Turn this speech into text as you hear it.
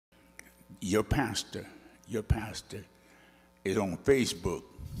your pastor is on Facebook.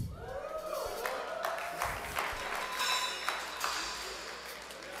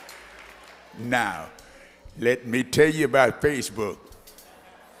 Now, let me tell you about Facebook.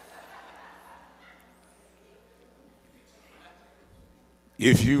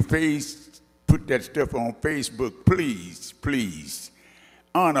 If you put that stuff on Facebook, please,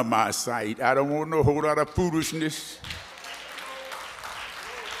 honor my site. I don't want no whole lot of foolishness.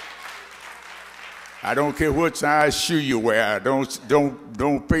 I don't care what size shoe you wear. Don't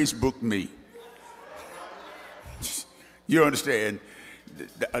Facebook me. You understand?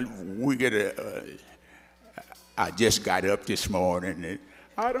 I just got up this morning. And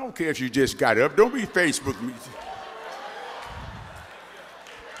I don't care if you just got up. Don't be Facebook me.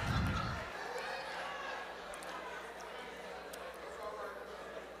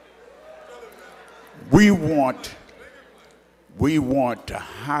 We want to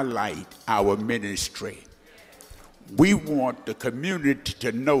highlight our ministry. We want the community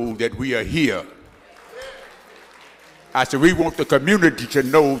to know that we are here. I said, we want the community to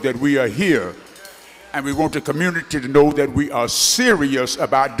know that we are here. And we want the community to know that we are serious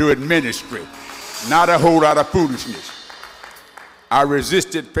about doing ministry, not a whole lot of foolishness. I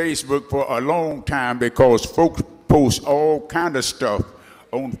resisted Facebook for a long time because folks post all kind of stuff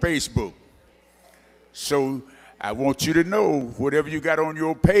on Facebook. So I want you to know, whatever you got on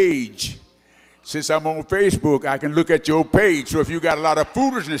your page, since I'm on Facebook, I can look at your page. So if you got a lot of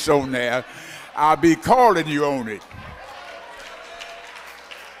foolishness on there, I'll be calling you on it.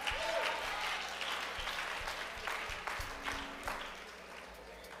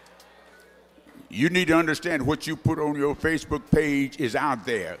 You need to understand what you put on your Facebook page is out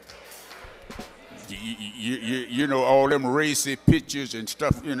there. You know, all them racy pictures and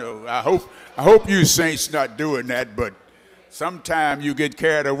stuff, you know. I hope you saints not doing that, but sometimes you get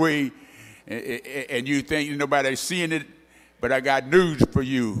carried away and you think nobody's seeing it, but I got news for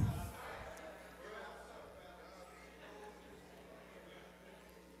you.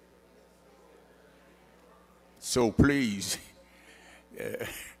 So please,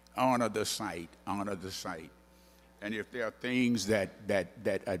 honor the site. And if there are things that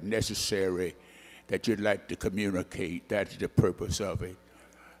are necessary that you'd like to communicate, that's the purpose of it.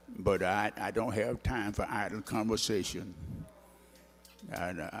 But I don't have time for idle conversation.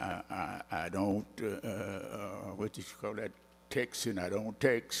 I don't, what do you call that, texting? I don't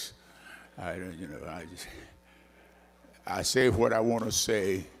text. I say what I want to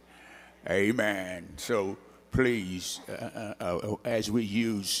say. Amen. So please, as we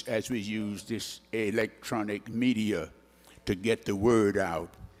use this electronic media to get the word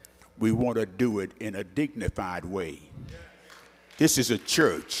out, we want to do it in a dignified way. This is a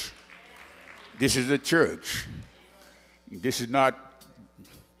church. This is a church. This is not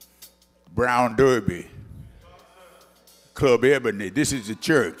Brown Derby, Club Ebony. This is a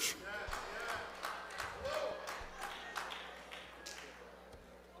church.